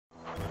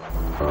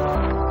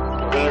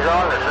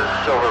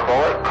Silver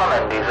Bullet, come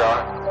in, Divan.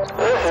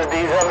 This is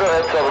Divan, go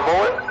ahead, Silver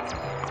Bullet.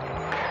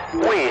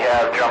 We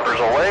have jumpers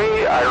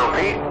away. I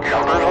repeat,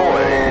 jumpers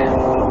away.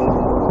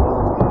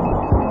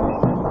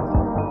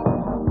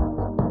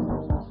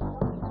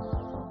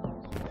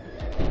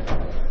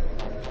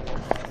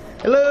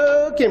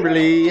 Hello,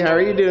 Kimberly. How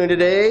are you doing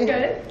today?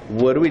 Good.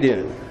 What are we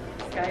doing?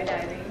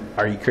 Skydiving.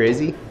 Are you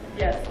crazy?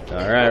 Yes.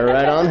 All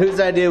right on. Whose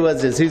idea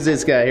was this? Who's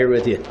this guy here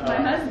with you? My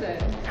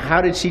husband. How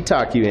did she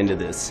talk you into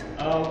this?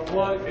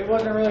 Well, it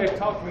wasn't really a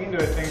talk me into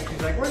a thing.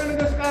 She's like, we're going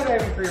to go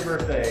skydiving for your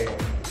birthday.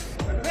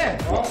 But man,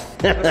 well,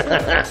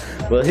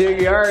 Well, here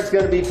you are. It's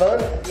going to be fun.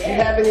 Yeah. Do you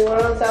have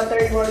anyone else out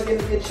there you want to give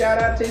a good shout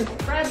out to?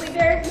 Bradley,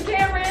 Derek, and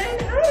Cameron.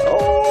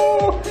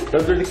 Oh,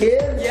 those are the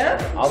kids?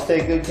 Yep. I'll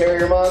take good care of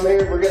your mom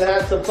here. We're going to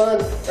have some fun.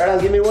 Right on,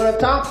 give me one up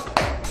top.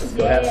 Let's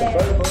go have some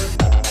fun, boys.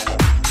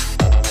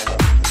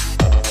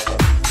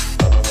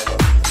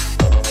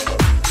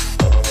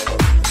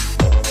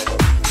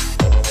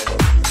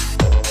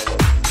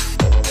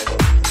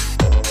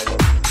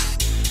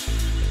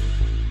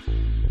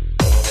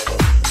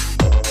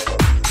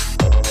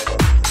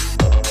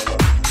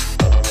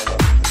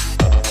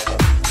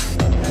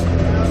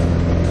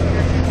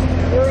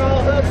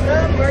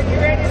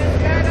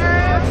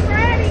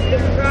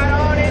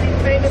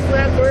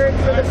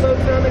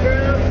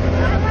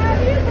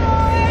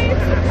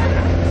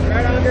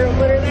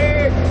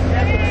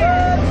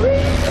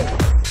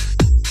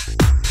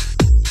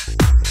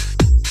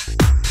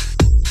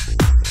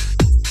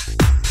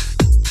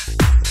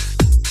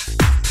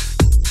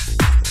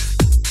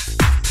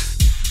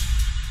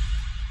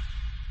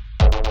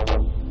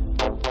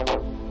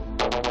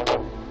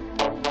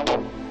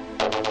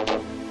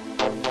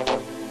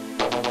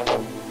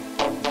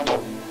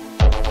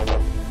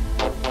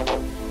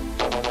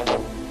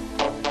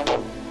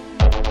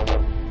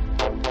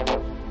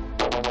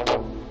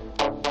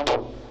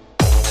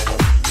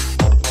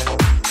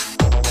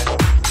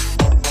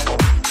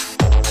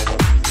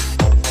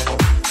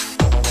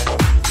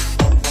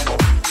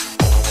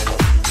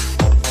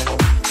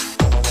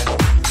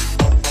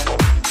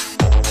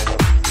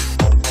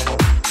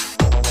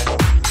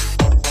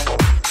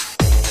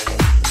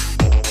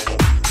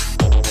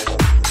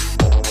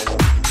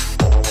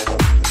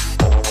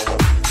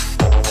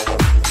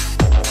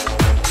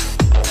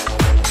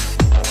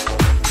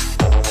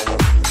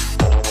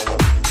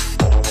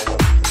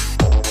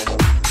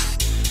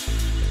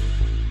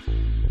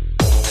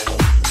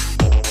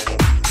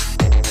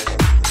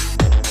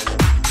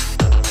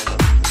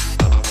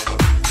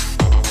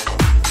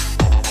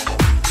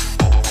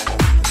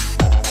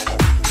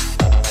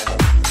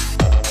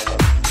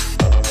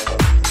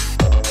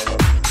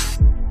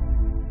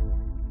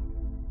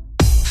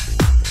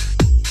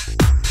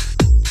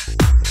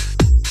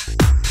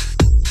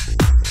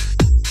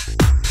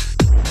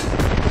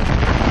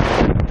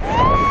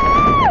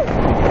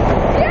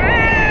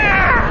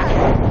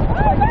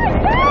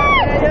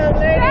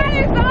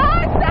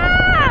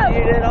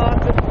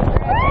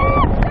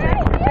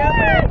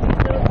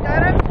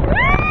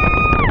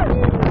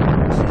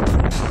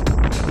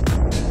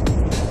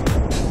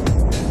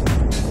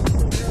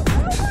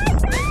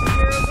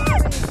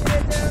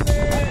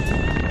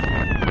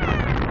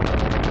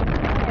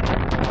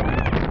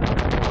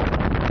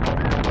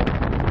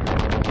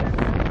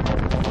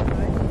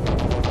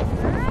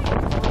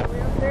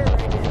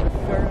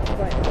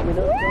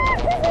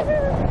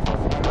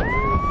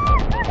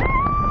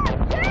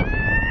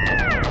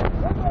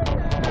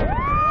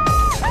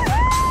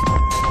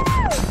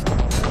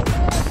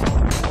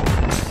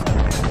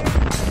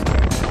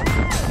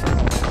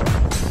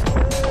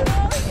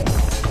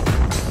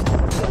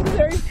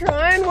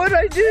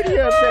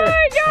 Oh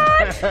my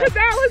gosh,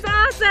 that was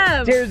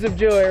awesome. Tears of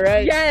joy,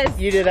 right? Yes.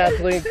 You did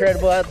absolutely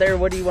incredible out there.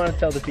 What do you want to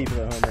tell the people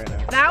at home right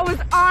now? That was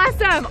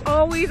awesome.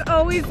 Always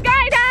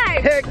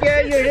skydive. Heck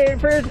yeah, you're here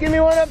first. Give me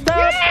one up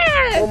top.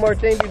 Yes. One more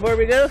thing before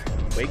we go.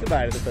 Wave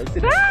goodbye to the folks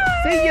today.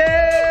 Bye. See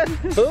ya.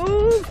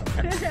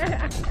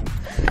 Boom.